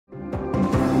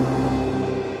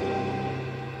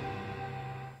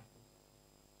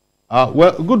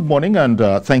Well, good morning, and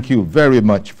thank you very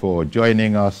much for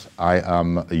joining us. I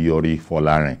am Yori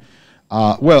Folare.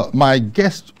 Well, my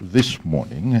guest this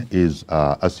morning is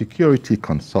a security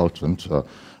consultant,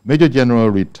 Major General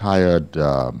retired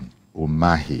Obi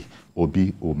Umahi.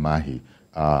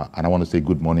 And I want to say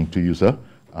good morning to you, sir,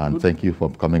 and thank you for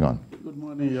coming on. Good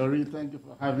morning, Yori. Thank you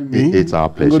for having me. It's our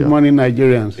pleasure. Good morning,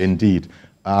 Nigerians. Indeed.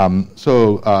 General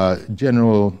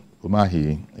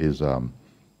Umahi is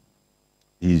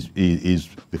he's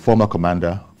the former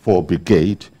commander for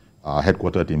Brigade,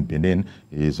 headquartered in Benin.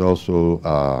 He's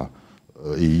also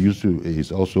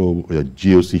he's also a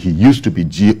GOC. He used to be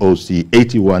GOC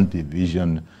 81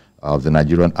 Division of the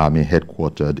Nigerian Army,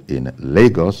 headquartered in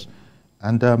Lagos.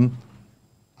 And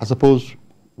I suppose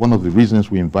one of the reasons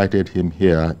we invited him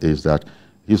here is that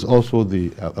he's also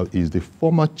the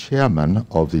former chairman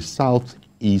of the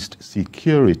Southeast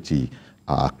Security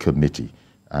Committee,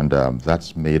 and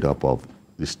that's made up of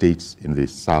the states in the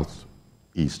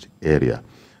Southeast area.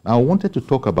 Now, I wanted to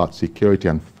talk about security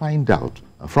and find out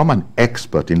from an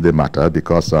expert in the matter,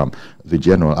 because the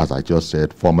general, as I just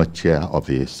said, former chair of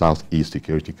the Southeast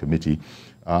Security Committee,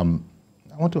 I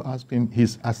want to ask him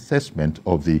his assessment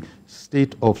of the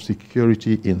state of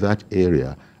security in that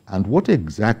area and what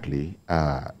exactly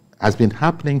has been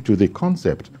happening to the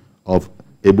concept of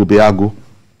Ebube Agu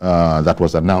that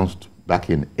was announced back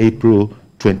in April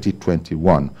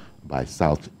 2021 by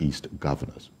Southeast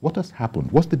governors. What has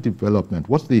happened? What's the development?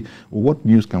 What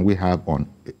news can we have on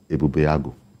Ebube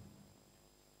Agu?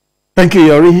 Thank you,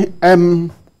 Yori. The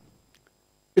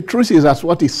truth is that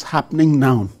what is happening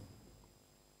now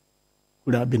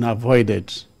would have been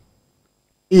avoided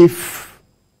if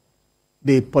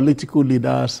the political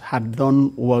leaders had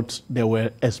done what they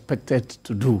were expected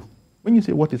to do. When you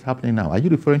say what is happening now, are you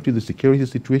referring to the security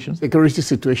situation? Security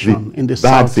situation in the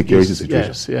bad Southeast. Security situation.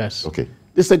 Yes, yes. Okay.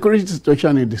 The security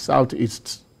situation in the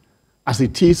Southeast, as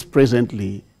it is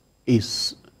presently,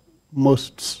 is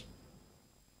most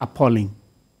appalling.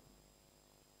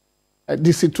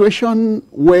 The situation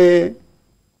where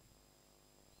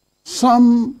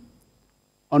some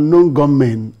unknown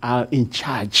gunmen are in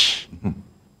charge.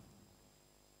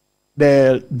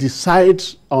 They decide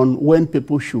on when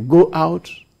people should go out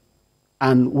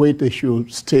and where they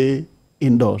should stay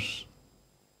indoors.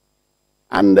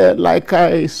 And like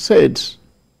I said,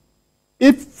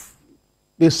 if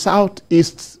the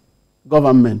Southeast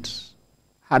government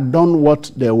had done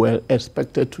what they were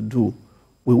expected to do,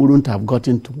 we wouldn't have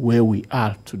gotten to where we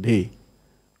are today.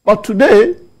 But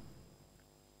today,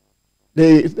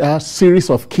 there are a series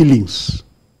of killings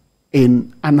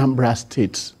in Anambra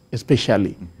State,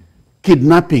 especially.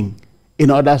 Kidnapping in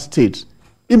other states.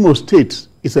 Imo State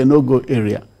is a no-go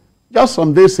area. Just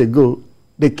some days ago,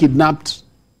 they kidnapped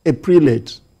a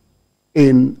prelate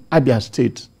in Abia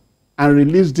State and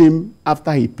released him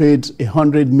after he paid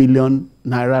 100 million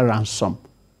naira ransom.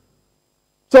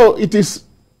 So it is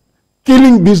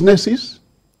killing businesses.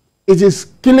 It is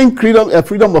killing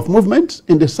freedom of movement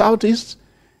in the Southeast.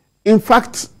 In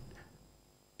fact,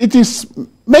 it is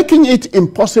making it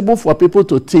impossible for people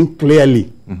to think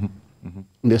clearly in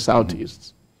the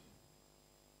Southeast.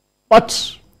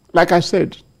 But, like I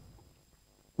said,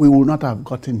 we would not have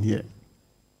gotten here.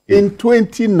 In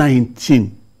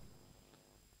 2019,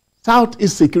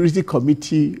 Southeast Security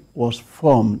Committee was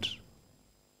formed.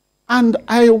 And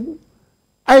I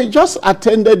just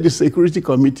attended the Security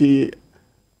Committee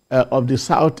of the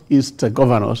Southeast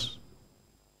governors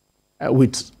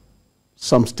with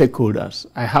some stakeholders.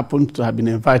 I happened to have been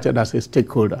invited as a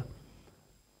stakeholder.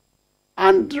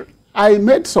 And I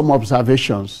made some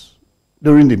observations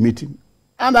during the meeting.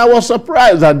 And I was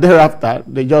surprised that thereafter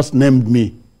they just named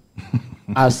me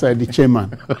as the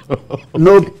chairman.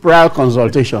 No prior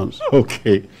consultations.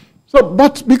 Okay. So,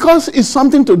 but because it's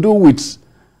something to do with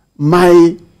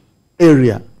my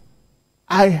area,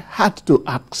 I had to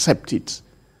accept it.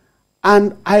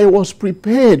 And I was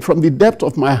prepared from the depth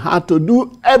of my heart to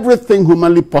do everything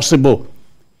humanly possible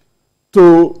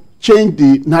to change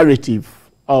the narrative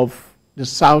of the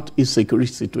Southeast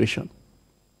security situation.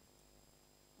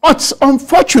 But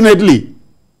unfortunately,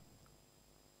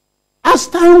 as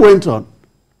time went on,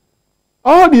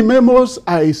 all the memos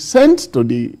I sent to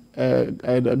the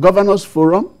Governors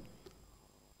Forum,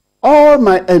 all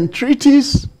my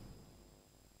entreaties,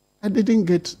 I didn't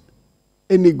get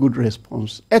any good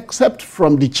response, except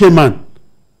from the chairman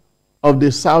of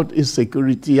the Southeast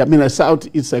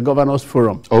Southeast Governors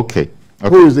Forum. Okay.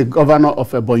 Who is the governor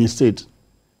of Ebonyi State.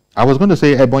 I was going to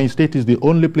say Ebonyi State is the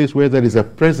only place where there is a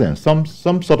presence, some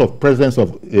sort of presence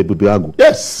of Ebube Agu.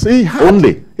 Yes, he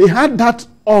had that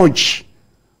urge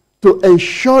to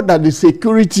ensure that the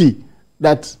security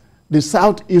that the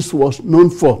Southeast was known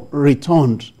for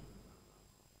returned.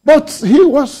 But he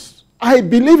was, I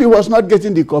believe he was not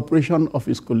getting the cooperation of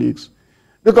his colleagues,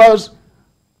 because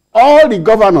all the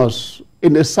governors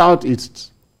in the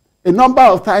Southeast, a number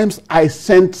of times I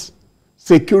sent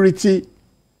security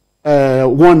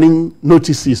warning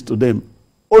notices to them.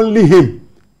 Only him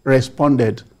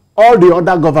responded. All the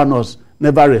other governors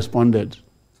never responded.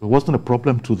 So it wasn't a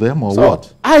problem to them, or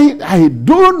what? I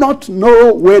do not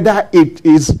know whether it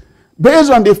is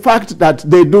based on the fact that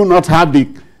they do not have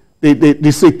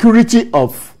the security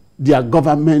of their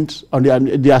government or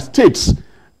their states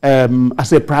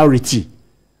as a priority.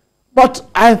 But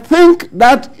I think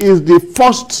that is the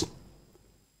first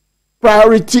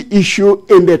priority issue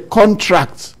in the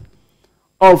contract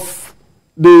of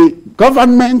the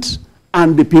government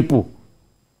and the people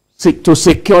to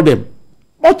secure them.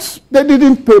 But they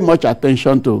didn't pay much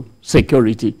attention to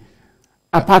security,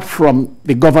 apart from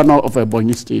the governor of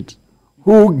Ebonyi State,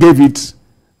 who gave it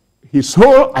his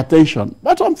whole attention.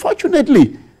 But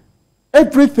unfortunately,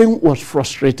 everything was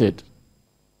frustrated.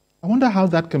 I wonder how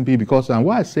that can be, because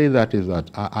why I say that is that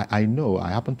I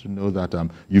happen to know that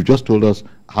you've just told us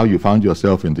how you found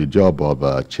yourself in the job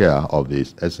of chair of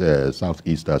this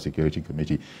Southeast Security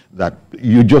Committee, that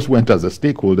you just went as a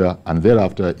stakeholder, and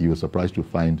thereafter you were surprised to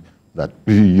find that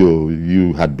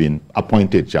you had been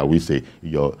appointed, shall we say.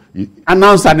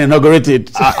 Announced and inaugurated.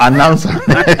 Announced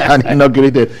and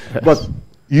inaugurated. But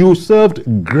you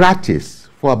served gratis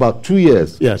for about 2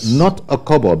 years. Yes. Not a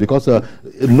kobo, because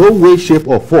in no way, shape,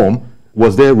 or form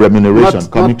was there remuneration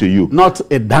coming to you. Not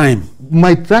a dime.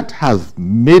 Might that have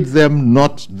made them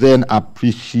not then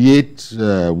appreciate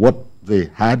what they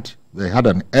had? They had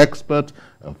an expert,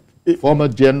 a former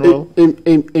general.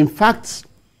 In fact,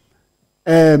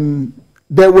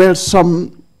 there were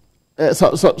some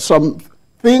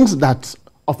things that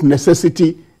of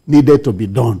necessity needed to be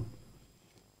done.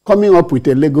 Coming up with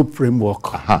a legal framework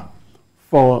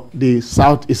for the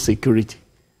Southeast security.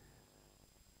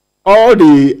 All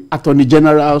the attorney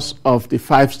generals of the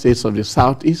 5 states of the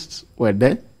Southeast were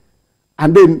there.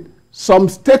 And then some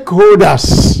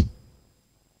stakeholders,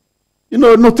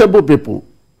 notable people,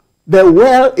 they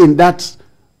were in that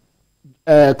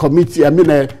committee, a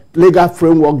legal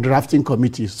framework drafting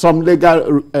committee, some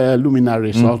legal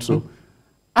luminaries also.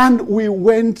 And we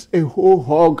went a whole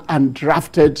hog and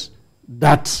drafted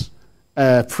that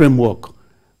framework,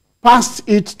 passed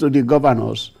it to the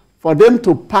governors for them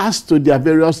to pass to their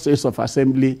various states of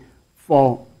assembly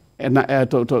for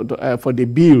the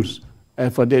bills,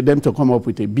 for them to come up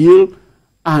with a bill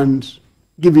and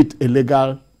give it a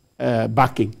legal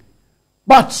backing.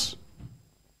 But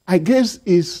I guess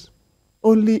it's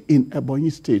only in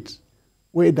Ebonyi State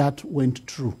where that went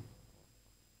through.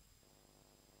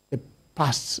 They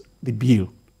passed the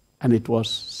bill and it was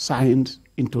signed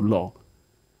into law.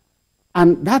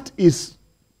 And that is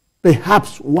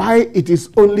perhaps why it is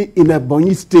only in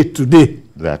Ebonyi State today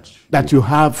that you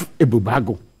have Ebube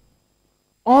Agu.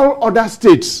 All other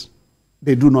states,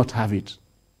 they do not have it.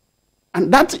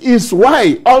 And that is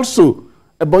why also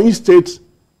Ebonyi State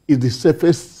is the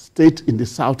safest state in the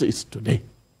Southeast today.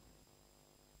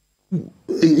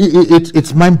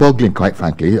 It's mind-boggling, quite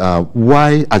frankly,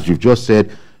 why, as you've just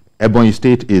said, Ebonyi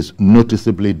State is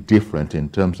noticeably different in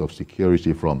terms of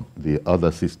security from the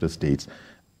other sister states.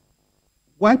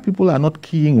 Why people are not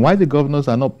keying, why the governors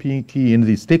are not keying,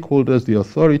 the stakeholders, the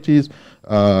authorities,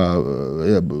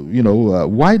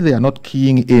 why they are not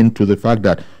keying into the fact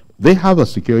that they have a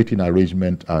security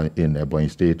arrangement in Ebonyi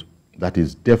State that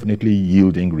is definitely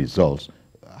yielding results.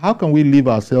 How can we leave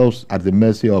ourselves at the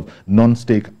mercy of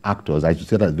non-state actors, as you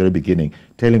said at the very beginning,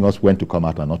 telling us when to come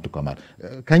out and not to come out?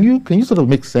 Can you sort of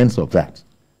make sense of that?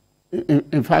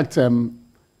 In fact, the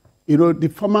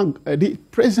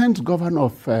present governor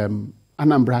of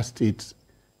Anambra State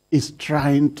is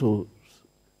trying to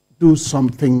do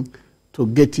something to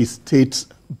get his state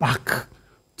back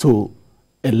to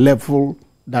a level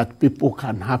that people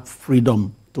can have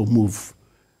freedom to move.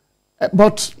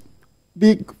 But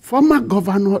the former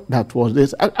governor that was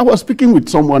this, I was speaking with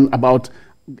someone about,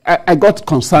 I got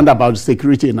concerned about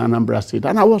security in Anambra State,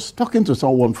 and I was talking to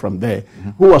someone from there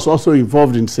who was also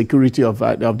involved in security of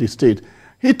the state.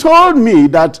 He told me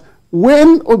that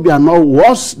when Obiano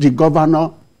was the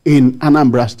governor in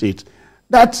Anambra State,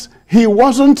 that he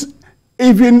wasn't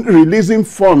even releasing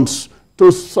funds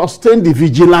to sustain the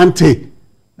vigilante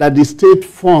that the state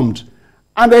formed.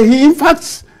 And he, in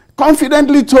fact,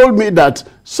 confidently told me that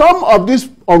some of these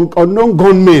unknown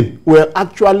gunmen were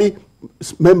actually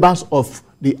members of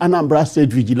the Anambra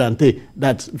State vigilante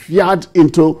that veered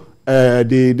into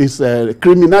these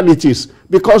criminalities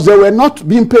because they were not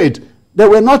being paid. They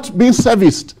were not being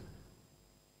serviced.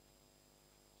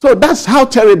 So that's how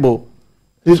terrible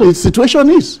the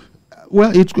situation is.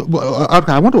 Well,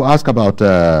 I want to ask about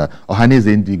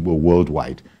Ohanaeze Ndigbo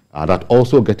Worldwide, that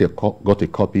also got a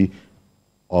copy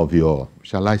of your,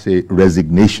 shall I say,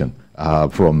 resignation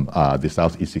from the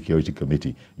Southeast Security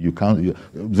Committee.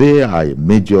 They are a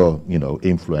major,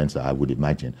 influencer, I would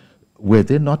imagine. Were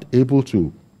they not able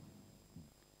to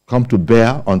come to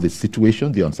bear on the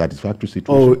situation, the unsatisfactory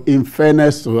situation? Oh, in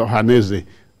fairness to Ohanaeze,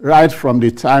 right from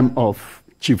the time of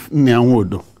Chief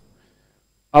Nyanwodo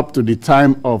up to the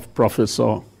time of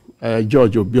Professor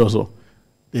George Obiozo,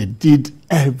 they did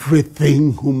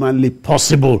everything humanly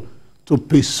possible to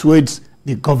persuade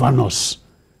the governors.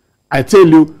 I tell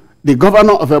you, the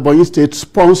governor of Ebonyi State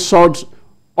sponsored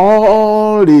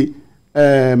all the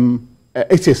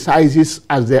exercises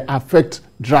as they affect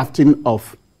drafting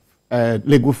of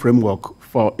legal framework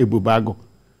for Ebube Agu.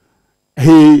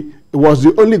 He was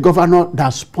the only governor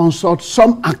that sponsored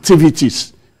some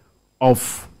activities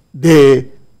of the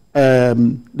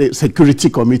security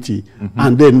committee,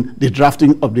 and then the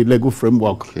drafting of the legal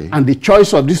framework, and the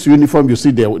choice of this uniform you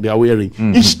see they are wearing.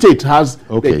 Each state has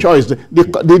the choice.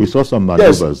 We saw some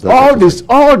maneuvers. Yes,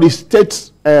 all the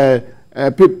states,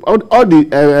 all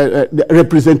the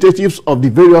representatives of the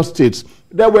various states,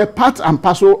 they were part and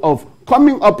parcel of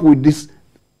coming up with this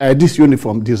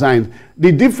uniform design.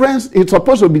 The difference, it's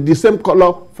supposed to be the same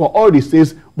color for all the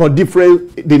states, but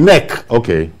different, the neck.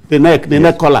 Okay. The neck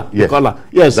color. Yes. The color.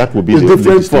 Yes. That would be the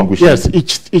difference for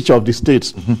each of the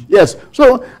states. Yes.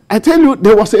 So I tell you,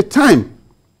 there was a time,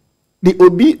 the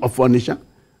Obi of Onitsha,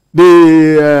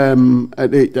 the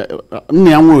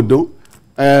Nyanwodo,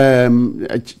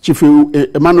 Chief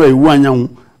Emmanuel Iwuanyanwu,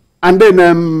 and then,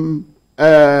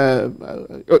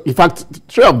 in fact,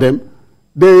 three of them,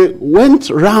 they went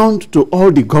round to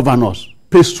all the governors,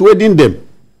 persuading them.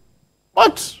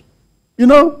 But,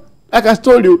 like I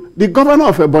told you, the governor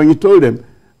of Ebonyi told them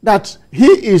that he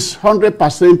is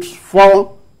 100%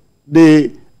 for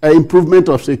the improvement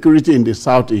of security in the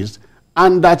Southeast,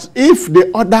 and that if the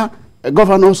other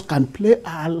governors can play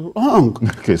along.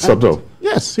 Okay, sort of.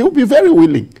 Yes, he will be very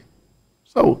willing.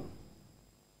 So,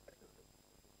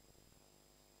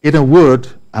 in a word,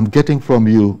 I'm getting from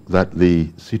you that the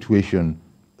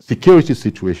security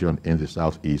situation in the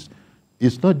Southeast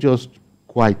is not just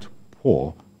quite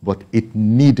poor, but it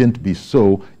needn't be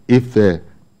so if there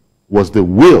was the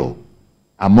will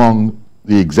among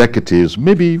the executives,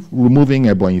 maybe removing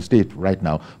Ebonyi State right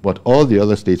now, but all the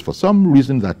other states, for some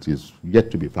reason that is yet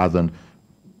to be fathomed,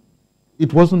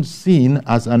 it wasn't seen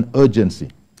as an urgency.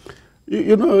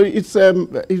 It's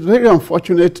very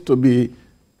unfortunate to be,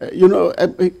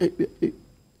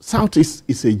 Southeast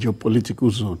is a geopolitical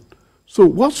zone. So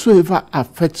whatsoever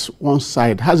affects one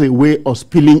side has a way of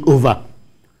spilling over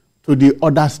to the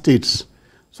other states.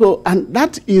 So, and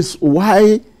that is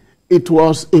why it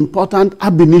was important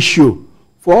ab initio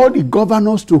for all the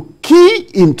governors to key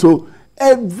into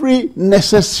every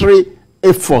necessary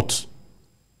effort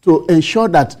to ensure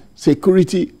that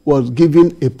security was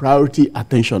given a priority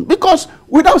attention. Because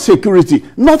without security,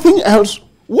 nothing else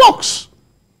works.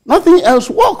 Nothing else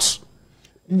works.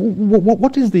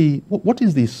 What is the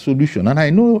solution? And I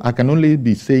know I can only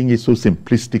be saying it so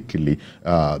simplistically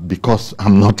because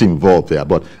I'm not involved there,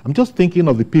 but I'm just thinking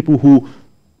of the people who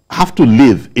have to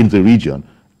live in the region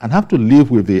and have to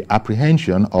live with the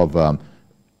apprehension of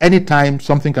anytime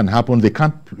something can happen.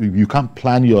 You can't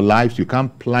plan your lives, you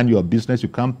can't plan your business, you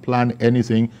can't plan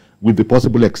anything, with the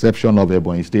possible exception of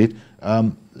Ebonyi State.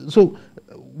 So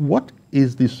what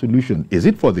is the solution? Is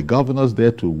it for the governors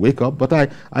there to wake up? But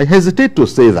I hesitate to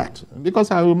say that,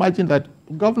 because I imagine that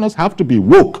governors have to be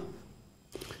woke.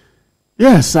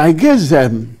 Yes, I guess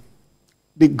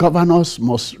the governors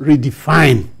must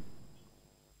redefine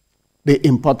the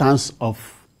importance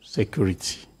of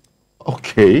security.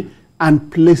 Okay.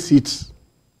 And place it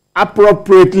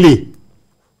appropriately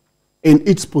in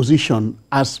its position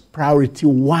as priority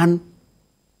one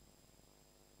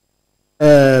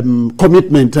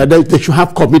commitment. They should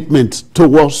have commitment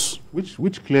towards.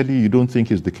 Which clearly you don't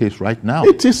think is the case right now.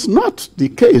 It is not the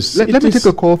case. Let me take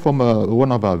a call from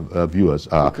one of our viewers,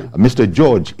 Mr.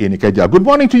 George in Ikeja. Good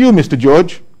morning to you, Mr.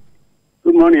 George.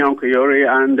 Good morning, Uncle Yori,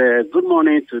 and good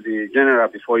morning to the general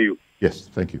before you. Yes,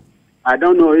 thank you. I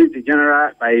don't know if the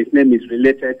general by his name is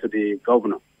related to the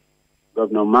governor,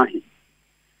 Governor Umahi.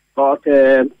 But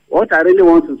what I really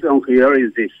want to say, Uncle Yori,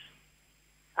 is this.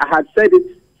 I had said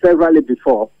it severally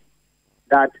before,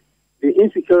 that the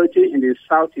insecurity in the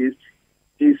Southeast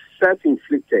is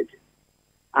self-inflicted,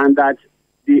 and that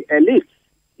the elites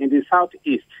in the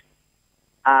Southeast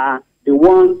are the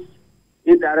ones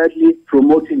indirectly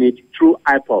promoting it through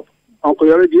IPOB. Uncle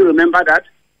Yori, do you remember that?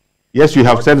 Yes, you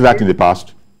have said that in the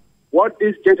past. What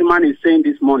this gentleman is saying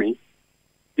this morning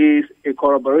is a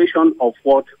corroboration of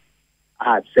what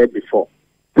I had said before.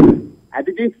 I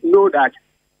didn't know that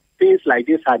things like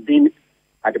this had been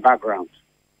at the background.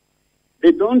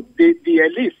 The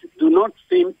elites do not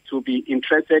seem to be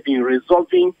interested in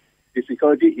resolving the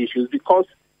security issues because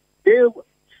they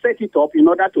set it up in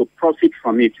order to profit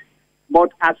from it.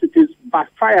 But as it is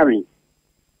backfiring,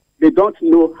 they don't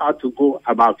know how to go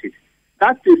about it.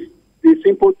 That is the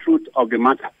simple truth of the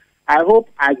matter. I hope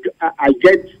I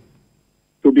get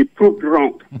to be proved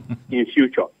wrong in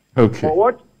future. Okay. But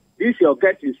what this your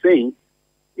guest is saying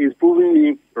is proving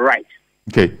me right.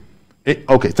 Okay.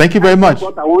 Okay. Thank you very much. That's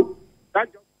what I want.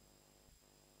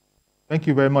 Thank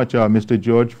you very much, Mr.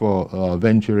 George, for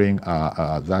venturing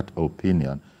that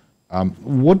opinion.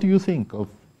 What do you think of?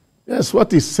 Yes,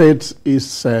 what he said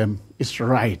is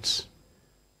right.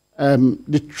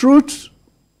 The truth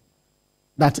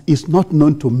that is not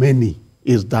known to many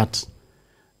is that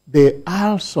there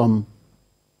are some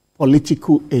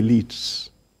political elites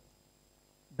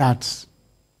that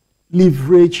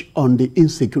leverage on the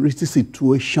insecurity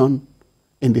situation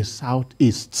in the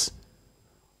Southeast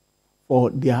for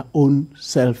their own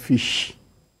selfish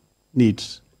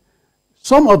needs.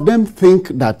 Some of them think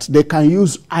that they can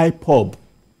use IPOB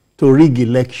to rig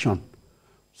election.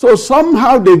 So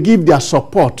somehow they give their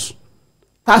support,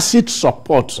 tacit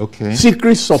support,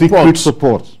 secret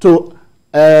support to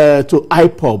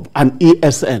IPOB and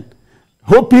ESN,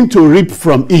 hoping to reap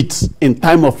from it in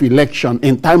time of election,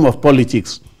 in time of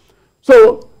politics.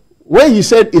 So when he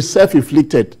said it's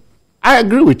self-inflicted, I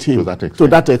agree with him to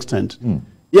that extent.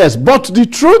 Yes, but the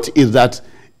truth is that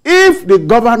if the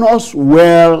governors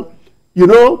were, you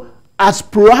know, as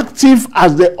proactive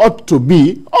as they ought to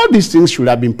be, all these things should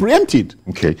have been preempted.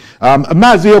 Okay.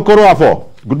 Mazi Okoroafo,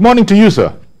 good morning to you,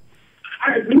 sir.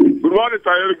 Good morning,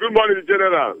 sir. Good morning,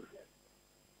 General.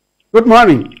 Good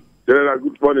morning. General,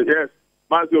 good morning. Yes,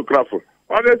 Mazi Okoroafo.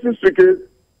 Honestly speaking,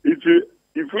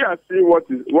 if we are seeing what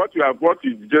the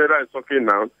General is talking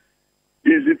now,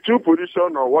 is the true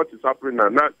position of what is happening now.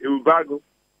 Now, Ebube Agu,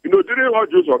 you know, during all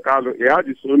Joseph Okalo, he had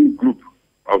his own group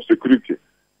of security.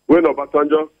 When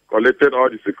Obasanjo collected all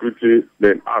the security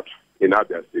men out in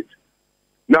Abia State.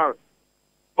 Now,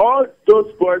 all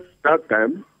those boys that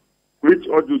time, which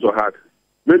Ojuzo had,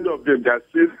 many of them,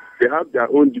 they have their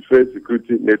own defense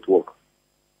security network.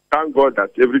 Thank God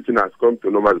that everything has come to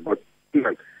normal. But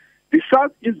the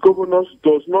Southeast governors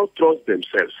does not trust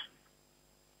themselves.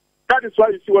 That is why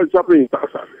you see what is happening in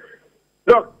South.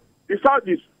 Look, the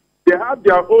Southeast, they have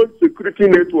their own security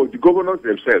network, the governors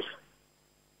themselves.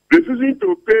 Refusing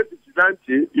to pay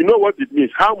vigilante, you know what it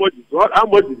means. How much is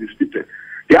it split?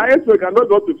 The highest one cannot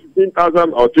go to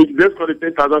 15,000 or 20, let's call it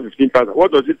 10,000, 15,000.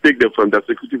 What does it take them from their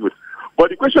security force? But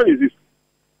the question is this.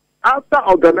 After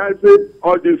organizing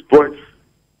all these boys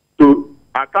to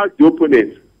attack the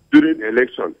opponents during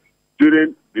election,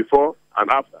 before, and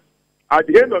after, at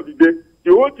the end of the day,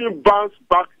 the whole thing bounced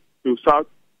back to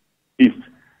Southeast.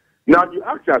 Now you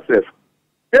ask yourself,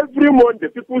 every month the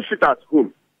people sit at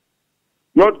home,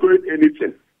 not doing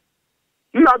anything.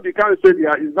 Now the can say he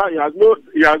has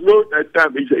no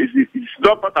time. It's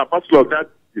not part and parcel of that.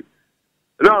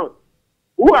 Now,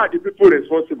 who are the people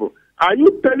responsible? Are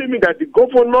you telling me that the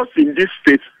governors in this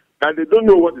state that they don't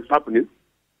know what is happening,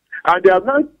 and they have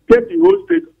now kept the whole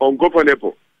state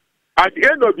ungovernable? At the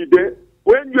end of the day,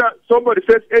 when somebody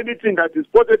says anything that is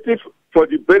positive for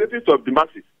the benefit of the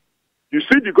masses, you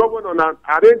see the governor now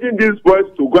arranging these boys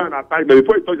to go and attack them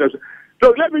before he talks.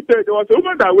 So let me tell you, there was a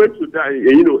woman that went to die,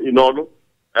 in Olo,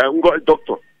 a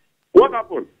doctor. What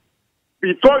happened?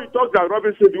 Before he talked that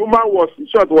Robinson, the woman was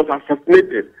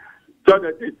assassinated. Just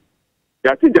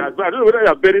I think I don't know whether you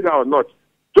have buried her or not.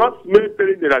 Just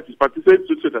telling that she's participating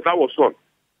to that was one.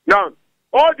 Now,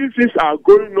 all these things are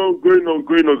going on. Do you know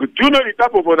the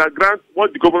type of underground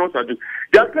what the governors are doing?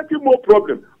 They are getting more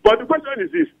problems. But the question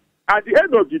is this: at the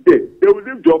end of the day, they will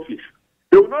leave the office.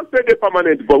 They will not stay there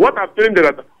permanent. But what I'm telling them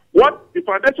that what the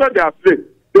foundation they have played,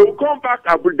 they will come back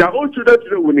and their own children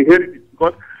will inherit it.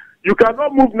 Because you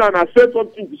cannot move now and say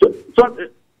something. So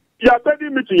you are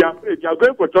telling me you are afraid. You are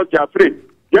going for church, you are afraid.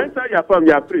 You are inside your farm,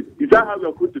 you are afraid. Is that how you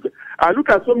are going to go? And look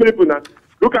at so many people now.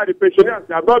 Look at the pensioners,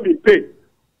 they have not been paid.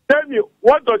 Tell me,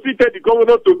 what does it take the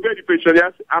governor to pay the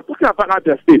pensioners? I'm talking about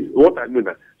their state, what I know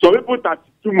now. Some people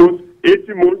 32 months,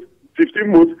 18 months,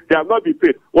 15 months, they have not been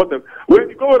paid. Whatever. When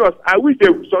the governors, I wish they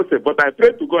would success, but I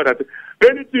pray to God that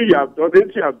anything you have done,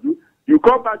 anything you have done, you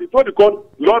come back before the court,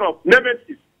 lot of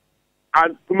nemesis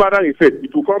and Kumara in faith,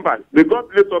 it will come back. May God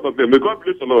bless all of them. May God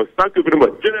bless all of us. Thank you very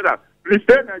much. General, please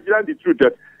tell Nigerians the truth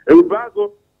that Ebube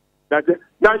Agu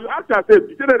Now you ask yourself,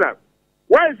 General,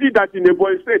 why is it that in a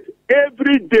boy state,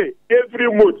 every day, every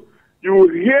month, you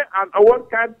hear one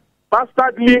kind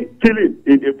bastardly killing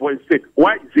in a boy state?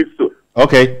 Why is it so?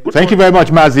 Okay, thank you very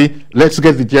much, Mazi. Let's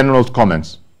get the General's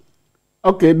comments.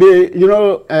 Okay,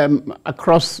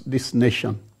 across this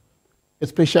nation,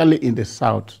 especially in the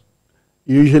South,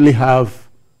 you usually have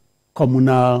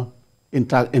communal,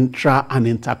 intra and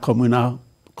intercommunal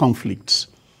conflicts.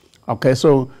 Okay,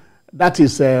 so that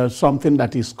is something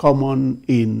that is common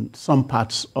in some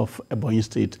parts of Ebonyi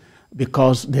State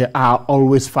because they are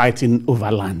always fighting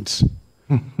over land.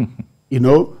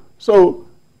 So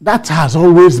that has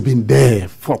always been there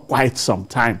for quite some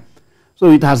time. So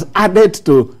it has added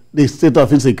to the state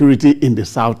of insecurity in the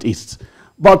Southeast.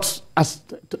 But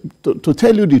to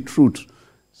tell you the truth,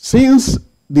 since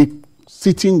the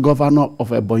sitting governor of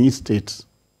Ebonyi State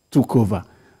took over,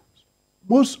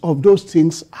 most of those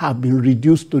things have been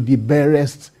reduced to the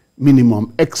barest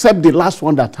minimum, except the last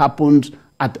one that happened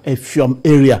at a FIOM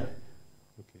area.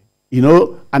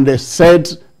 Okay. And they said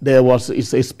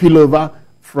it's a spillover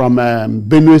from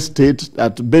Benue State,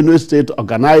 that Benue State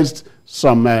organized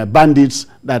some bandits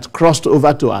that crossed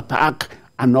over to attack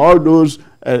and all those.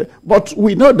 But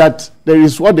we know that there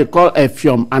is what they call a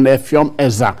FIOM and a FIOM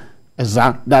EZA,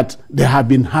 that they have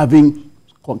been having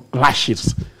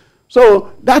clashes.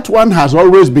 So that one has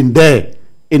always been there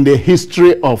in the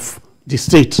history of the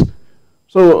state.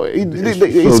 So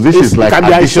this is like can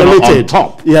be isolated. On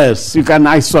top. Yes, you can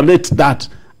isolate that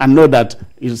and know that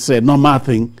it's a normal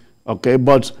thing, okay,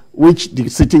 but which the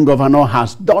sitting governor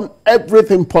has done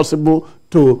everything possible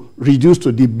to reduce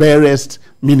to the barest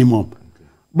minimum. Okay.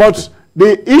 But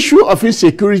the issue of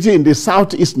insecurity in the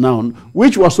Southeast now,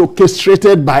 which was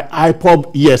orchestrated by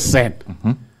IPOB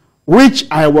ESN, which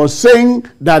I was saying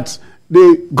that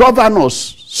the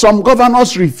governors, some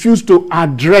governors refused to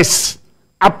address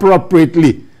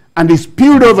appropriately, and it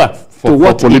spilled over to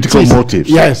what political motives.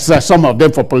 Yes, some of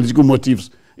them for political motives.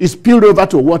 It spilled over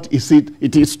to what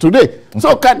it is today.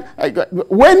 So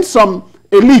when some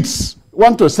elites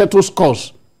want to settle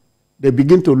scores, they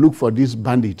begin to look for these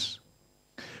bandits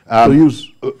to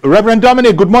use. Reverend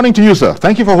Dominic, good morning to you, sir.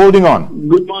 Thank you for holding on.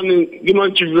 Good morning. Good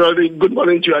morning to you. Good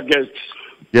morning to your guests.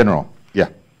 General, yeah.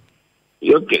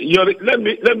 Okay, let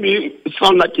me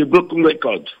sound like a broken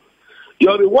record.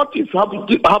 What is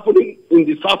happening in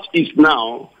the Southeast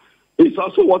now is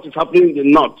also what is happening in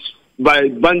the North by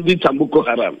bandits and Boko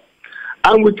Haram.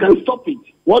 And we can stop it.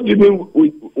 What do you mean?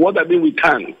 What I mean we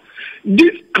can.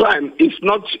 This crime is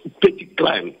not petty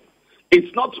crime.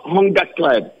 It's not hunger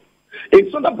crime.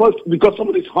 It's not about because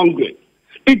somebody is hungry.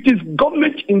 It is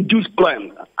government-induced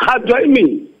crime. How do I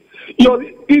mean?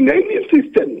 In any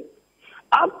system,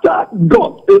 after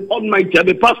God the Almighty, and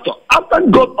the pastor, after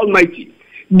God Almighty,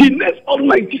 the next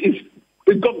Almighty is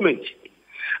the government.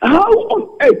 How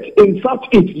on earth in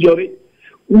Southeast,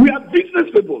 we are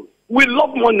business people. We love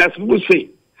money, as people say.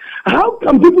 How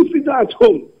can people sit down at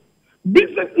home?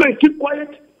 Businessmen keep quiet.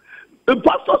 The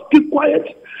pastors keep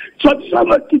quiet.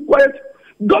 Traditional keep quiet.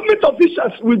 Government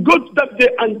officials will go to that day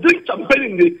and drink champagne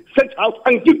in the set house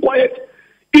and keep quiet.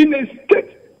 In a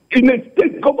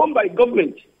state governed by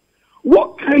government.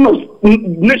 What kind of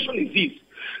nation is this?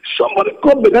 Somebody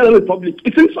called Banana Republic.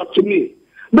 It's insult to me.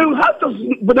 But how does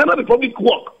Banana Republic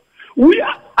work? We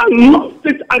are a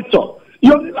non-state actor.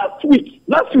 Last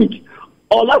week,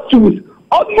 or last 2 weeks,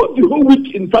 almost the whole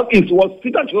week in Southeast was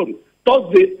sit at home.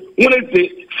 Thursday,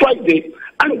 Wednesday, Friday,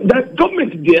 and there's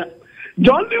government there.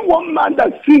 The only one man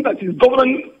that seems that is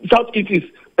governing Southeast is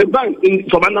a man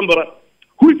from Anambra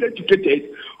who is educated,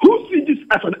 who sees this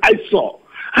as an eyesore.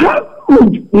 How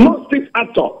could non-state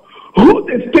actor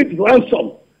hold a state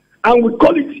ransom and we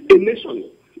call it a nation?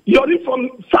 You're from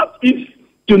Southeast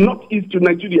to Northeast to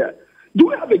Nigeria. Do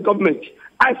we have a government?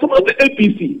 I support the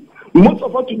APC. Most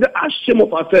of us today are ashamed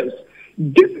of ourselves.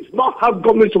 This is not how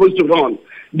government is supposed to run.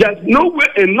 There's no way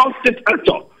a non-state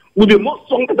actor will be more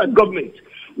stronger than government.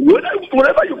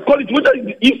 Whatever you call it, whether it's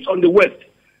the East or the West,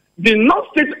 the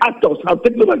non-state actors have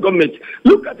taken over government.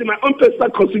 Look at my own personal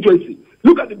constituency.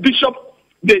 Look at the bishop,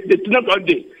 the tonight all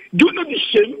day. Do you know the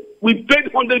shame? We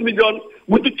paid 100 million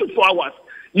within 24 hours.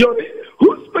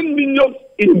 Who spent millions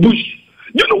in bush?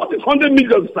 You know what is 100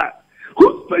 million, sir?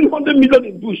 Who spent 100 million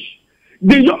in bush?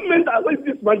 The young men that raised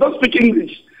this man don't speak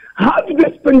English. How did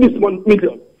they spend this 1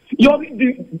 million?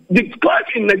 The crime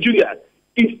in Nigeria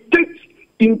is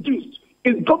state-induced,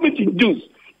 is government-induced.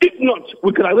 If not,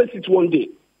 we can arrest it one day.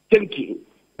 Thank you.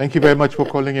 Thank you very much for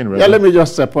calling in, Reverend. Yeah, let me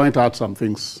just point out some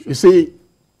things. You see,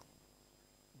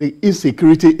 the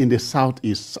insecurity in the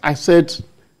Southeast, I said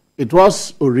it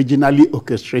was originally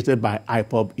orchestrated by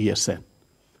IPOB ESN.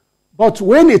 But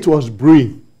when it was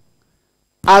brewing,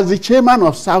 as the chairman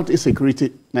of Southeast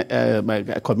Security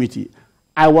Committee,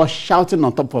 I was shouting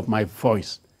on top of my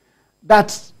voice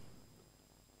that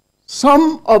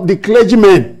some of the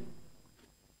clergymen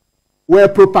were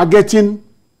propagating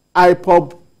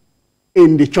IPOB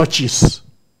in the churches.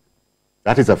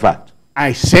 That is a fact.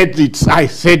 I said it. I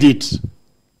said it.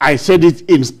 I said it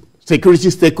in security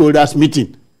stakeholders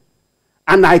meeting.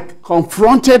 And I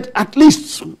confronted at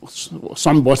least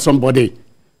somebody.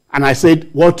 And I said,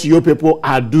 what you people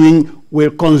are doing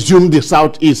will consume the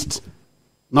Southeast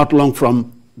not long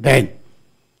from then.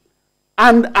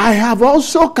 And I have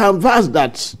also canvassed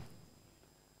that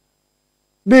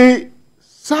the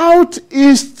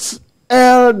Southeast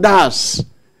elders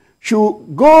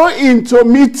should go into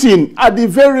meeting at the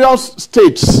various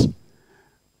states,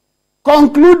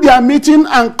 conclude their meeting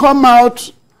and come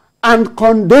out and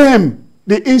condemn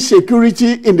the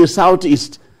insecurity in the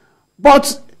Southeast.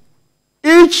 But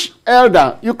each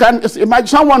elder, you can imagine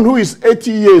someone who is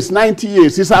 80 years, 90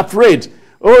 years, is afraid.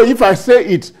 Oh, if I say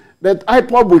it, that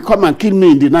IPOB will come and kill me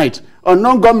in the night. Or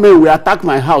non-government will attack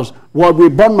my house, or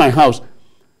will burn my house.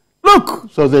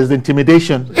 Look. So there's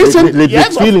intimidation. Yes,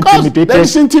 of course,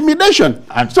 there's intimidation.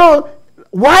 And so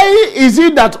why is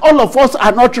it that all of us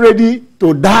are not ready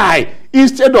to die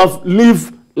instead of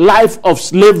live life of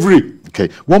slavery? Okay,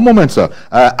 one moment, sir.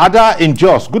 Ada in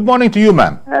Jos. Good morning to you,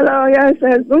 ma'am. Hello, yes.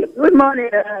 Good morning,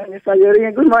 Mr. Yori.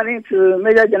 Good morning to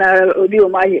Major General Obi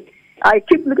Umahi. I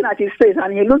keep looking at his face,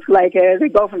 and he looks like the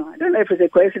governor. I don't know if it's a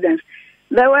coincidence.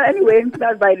 Well, anyway,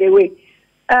 that's by the way.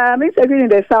 Insecurity in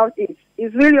the Southeast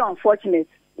is really unfortunate.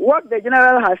 What the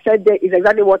general has said there is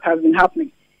exactly what has been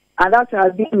happening. And that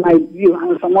has been my view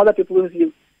and some other people's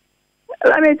view.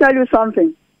 Let me tell you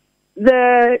something.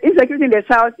 The insecurity in the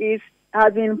Southeast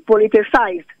has been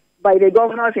politicized by the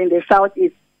governors in the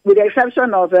Southeast, with the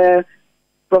exception of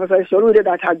Professor Solude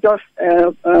that had just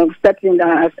stepped in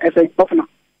as a governor.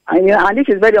 And this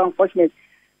is very unfortunate.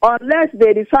 Unless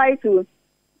they decide to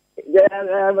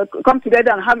come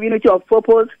together and have unity of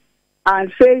purpose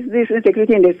and face this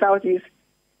insecurity in the Southeast,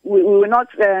 we will not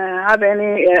have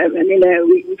any,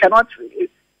 we cannot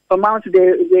surmount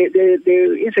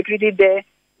the insecurity there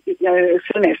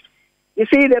soonest. You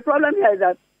see, the problem here is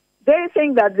that they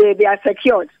think that they are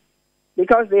secured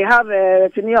because they have a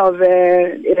tiny of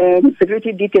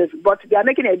security details, but they are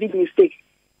making a big mistake.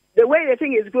 The way the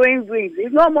thing is going,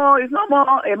 it's no more a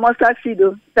mustard seed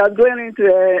that's going into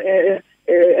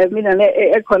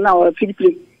a corner or a field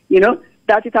play,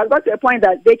 that it has got to a point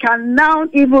that they can now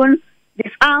even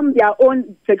disarm their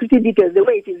own security details the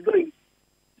way it is going.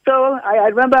 So I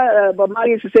remember Bob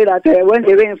Marley used to say that when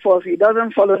the rain falls, it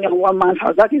doesn't fall only on one man's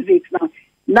house. That is it now.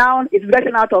 Now it's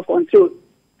getting out of control.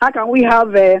 How can we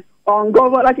have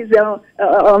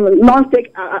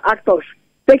non-state actors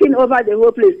taking over the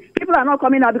whole place? People are not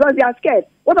coming out because they are scared.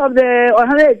 What of the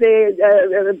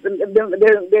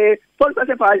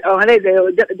spokesperson for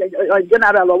the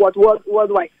general or what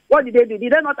worldwide? What did they do?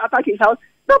 Did they not attack his house?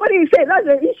 Nobody is saying that's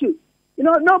the issue.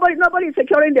 Nobody is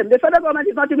securing them. The federal government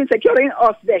is not even securing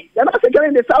us there. They're not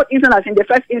securing the Southeasterners in the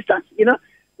first instance.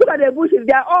 Look at the bushes.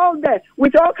 They are all there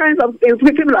with all kinds of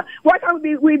criminals. Why can't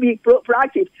we be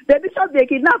proactive? The bishop they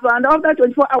kidnapped, and after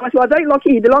 24 hours, he was very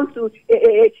lucky. He belongs to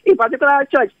a particular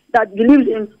church that believes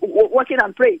in working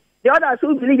and praying. The others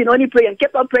who believe in only praying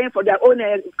kept on praying for their own,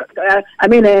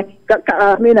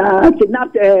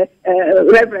 kidnapped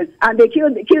reverend, and they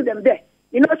killed them there.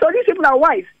 So these people are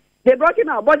wise. They brought him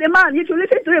out. But the man, if you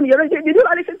listen to him, did you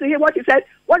not listen to him, what he said?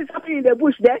 What is happening in the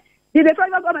bush there? Did the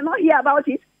federal government not hear about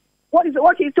it? What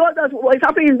he told us what is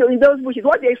happening in those bushes,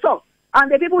 what they saw, and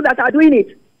the people that are doing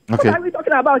it. Okay. What are we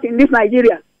talking about in this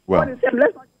Nigeria? Well,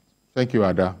 thank you,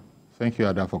 Ada. Thank you,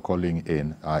 Ada, for calling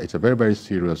in. It's a very, very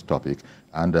serious topic.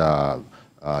 And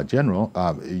General,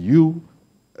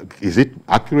 is it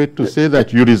accurate to say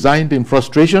that you resigned in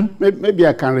frustration? Maybe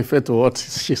I can refer to what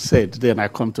she said, then I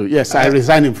come to, yes, I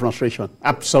resigned in frustration.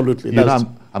 Absolutely.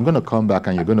 I'm going to come back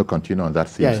and you're going to continue on that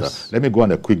theme, yes. Sir. Let me go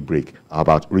on a quick break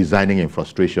about resigning in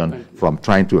frustration from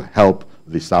trying to help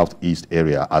the Southeast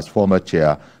area as former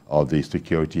chair of the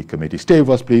Security Committee. Stay with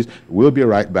us, please. We'll be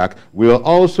right back. We'll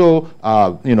also,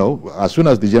 as soon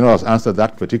as the General has answered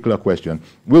that particular question,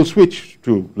 we'll switch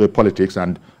to the politics,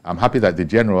 and I'm happy that the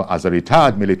General, as a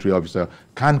retired military officer,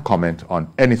 can comment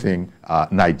on anything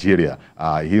Nigeria.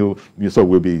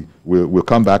 We'll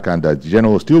come back, and the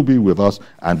General will still be with us,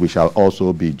 and we shall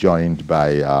also be joined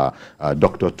by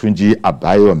Dr. Tunji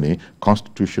Abayomi,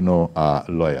 constitutional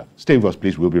lawyer. Stay with us,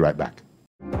 please. We'll be right back.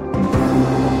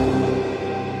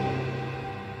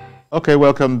 Okay,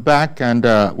 welcome back, and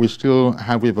we still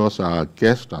have with us our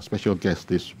guest, our special guest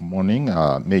this morning,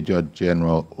 Major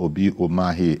General Obi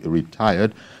Umahi,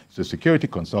 retired. He's a security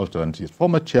consultant. He's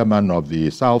former chairman of the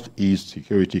Southeast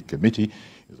Security Committee.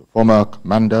 He's a former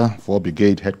commander, 4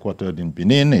 Brigade headquartered in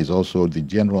Benin. He's also the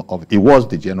he was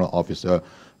the general officer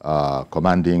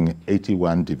commanding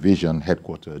 81 Division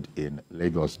headquartered in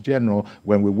Lagos. General,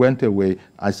 when we went away,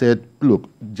 I said, look,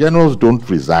 generals don't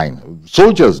resign.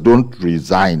 Soldiers don't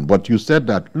resign. But you said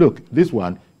that, look, this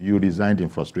one, you resigned in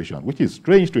frustration, which is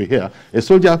strange to hear. A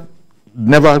soldier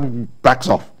never backs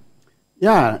off.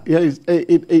 Yeah,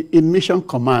 in mission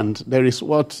command, there is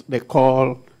what they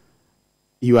call,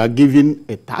 you are given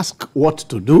a task, what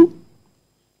to do.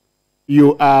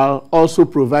 You are also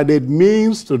provided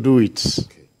means to do it.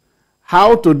 Okay.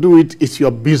 How to do it is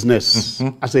your business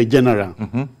as a general.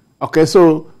 Okay,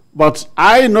 so, but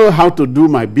I know how to do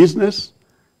my business.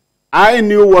 I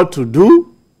knew what to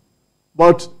do,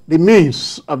 but the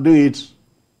means of doing it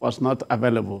was not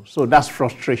available. So that's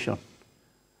frustration.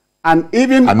 And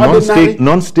even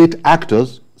non-state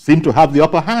actors seem to have the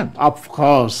upper hand. Of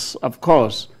course, of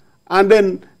course. And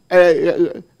then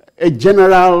a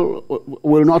general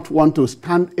will not want to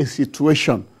stand a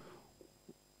situation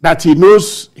that he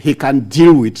knows he can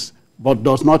deal with, but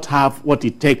does not have what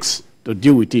it takes to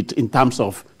deal with it in terms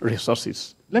of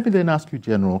resources. Let me then ask you,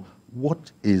 General,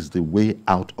 what is the way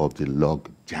out of the log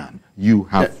jam? You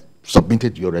have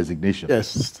submitted your resignation.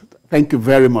 Yes, thank you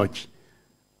very much.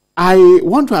 I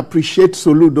want to appreciate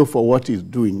Soludo for what he's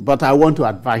doing, but I want to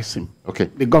advise him,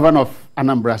 the governor of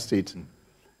Anambra State.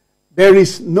 There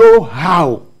is no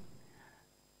how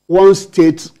one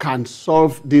state can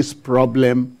solve this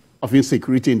problem of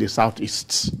insecurity in the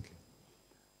Southeast.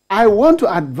 I want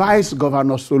to advise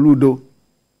Governor Soludo.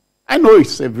 I know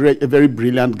he's a very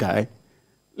brilliant guy.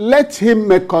 Let him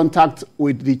make contact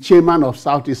with the chairman of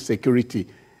Southeast Security,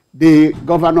 the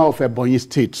governor of Ebonyi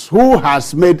State, who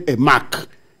has made a mark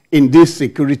in this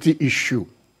security issue.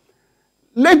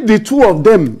 Let the two of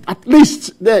them, at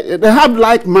least they have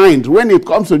like mind when it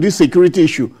comes to this security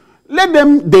issue. Let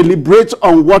them deliberate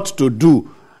on what to do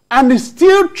and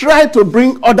still try to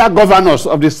bring other governors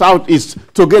of the Southeast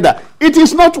together. It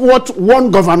is not what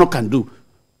one governor can do.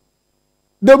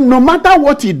 No matter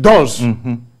what he does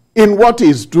in what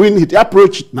he's doing, his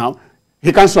approach now,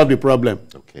 he can't solve the problem.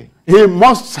 Okay. He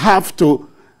must have to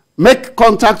make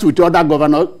contact with other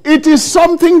governors. It is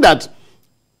something that,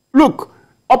 look,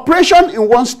 operation in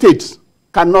one state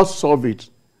cannot solve it.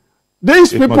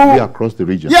 These people must be across the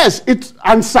region. Yes,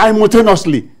 and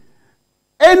simultaneously.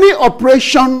 Any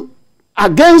operation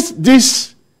against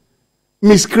these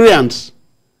miscreants,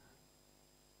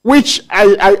 which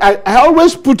I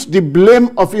always put the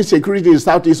blame of insecurity in the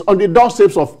Southeast on the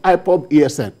doorsteps of IPOB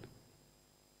ESN.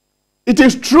 It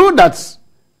is true that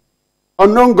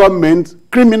unknown government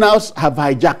criminals have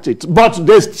hijacked it, but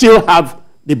they still have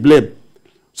the blame.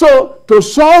 So to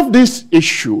solve this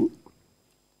issue,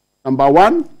 number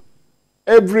one,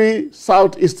 every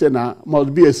Southeasterner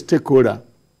must be a stakeholder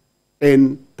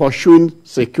in pursuing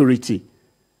security.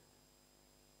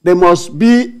 There must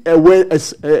be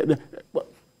a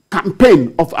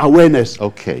campaign of awareness.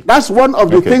 Okay. That's one of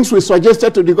the things we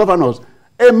suggested to the governors.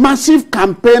 A massive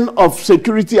campaign of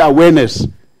security awareness.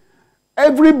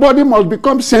 Everybody must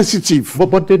become sensitive.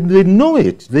 But they know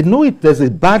it. They know it. There's a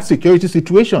bad security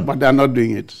situation. But they're not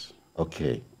doing it.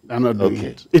 Okay. They're not doing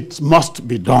it. It must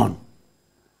be done.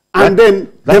 And then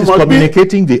that is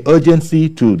communicating the urgency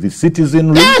to the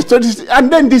citizenry. Yes, and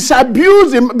then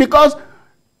disabuse him, because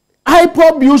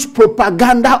IPOB use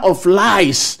propaganda of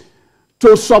lies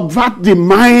to subvert the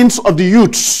minds of the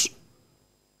youths.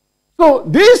 So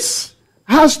this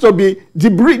has to be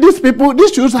debriefed.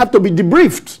 These youths have to be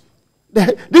debriefed.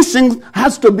 This thing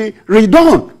has to be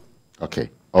redone. Okay.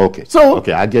 So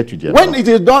I get you, General. When it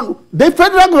is done, the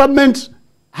federal government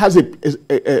has a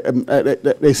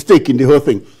stake in the whole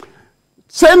thing.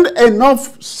 Send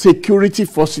enough security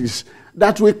forces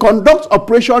that will conduct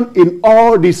operation in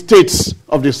all the states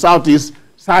of the Southeast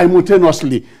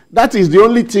simultaneously. That is the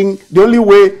only thing, the only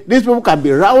way these people can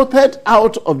be routed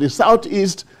out of the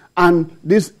Southeast and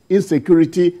this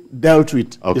insecurity dealt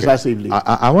with decisively.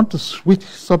 I want to switch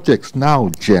subjects now,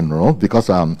 General, because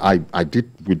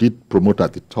we did promote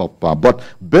at the top. But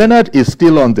Bernard is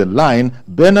still on the line.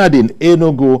 Bernard in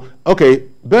Enugu. Okay,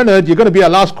 Bernard, you're going to be our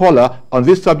last caller on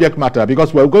this subject matter,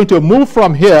 because we're going to move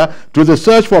from here to the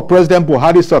search for President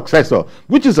Buhari's successor,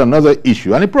 which is another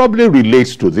issue, and it probably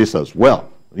relates to this as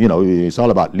well. You know, it's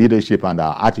all about leadership and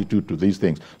our attitude to these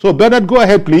things. So, Bernard, go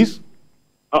ahead, please.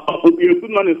 Good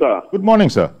morning, sir. Good morning,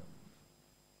 sir.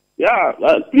 Yeah,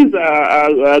 please,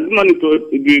 good morning to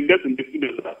the guest in the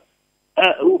studio, sir.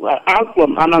 I'm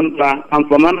from Anambra. I'm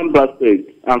from Anambra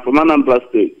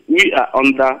State. We are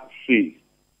under siege.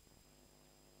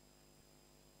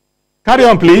 Carry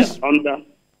on, please.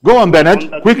 Go on,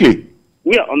 Bennett, quickly.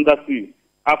 We are under siege.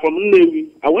 I'm from Nnewi.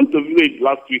 I went to village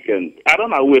last weekend. I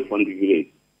ran away from the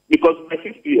village because by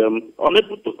 6 p.m.,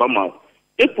 unable to come out.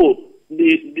 Therefore,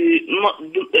 the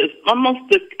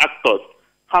non-state actors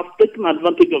have taken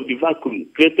advantage of the vacuum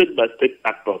created by state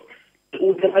actors.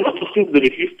 There are a lot of things they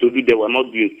refused to do, they were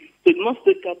not doing. So the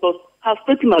non-state actors have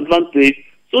taken advantage.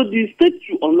 So the state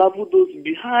should unravel those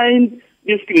behind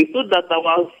the screen so that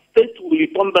our state will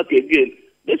come back again.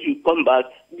 They should come back.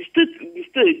 The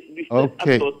state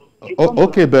okay. actors.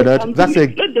 Okay, Bernard. That's a.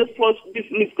 Let them force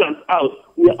these miscreants out.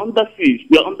 We are under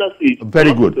siege.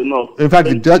 Very good. In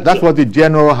fact, that's what the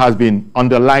general has been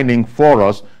underlining for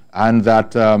us, and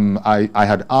that I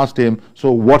had asked him,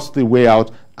 so what's the way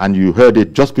out? And you heard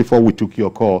it just before we took your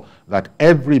call, that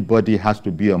everybody has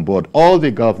to be on board. All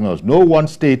the governors, no one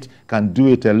state can do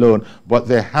it alone, but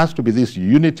there has to be this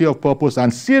unity of purpose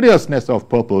and seriousness of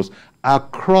purpose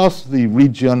across the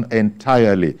region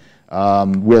entirely.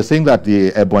 We're saying that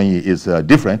the Ebonyi is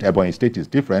different, Ebonyi state is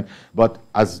different, but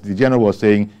as the general was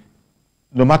saying,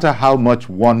 no matter how much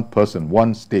one person,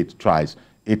 one state tries,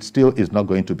 it still is not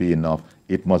going to be enough.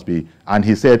 It must be, and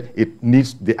he said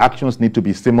the actions need to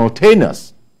be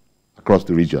simultaneous across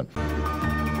the region.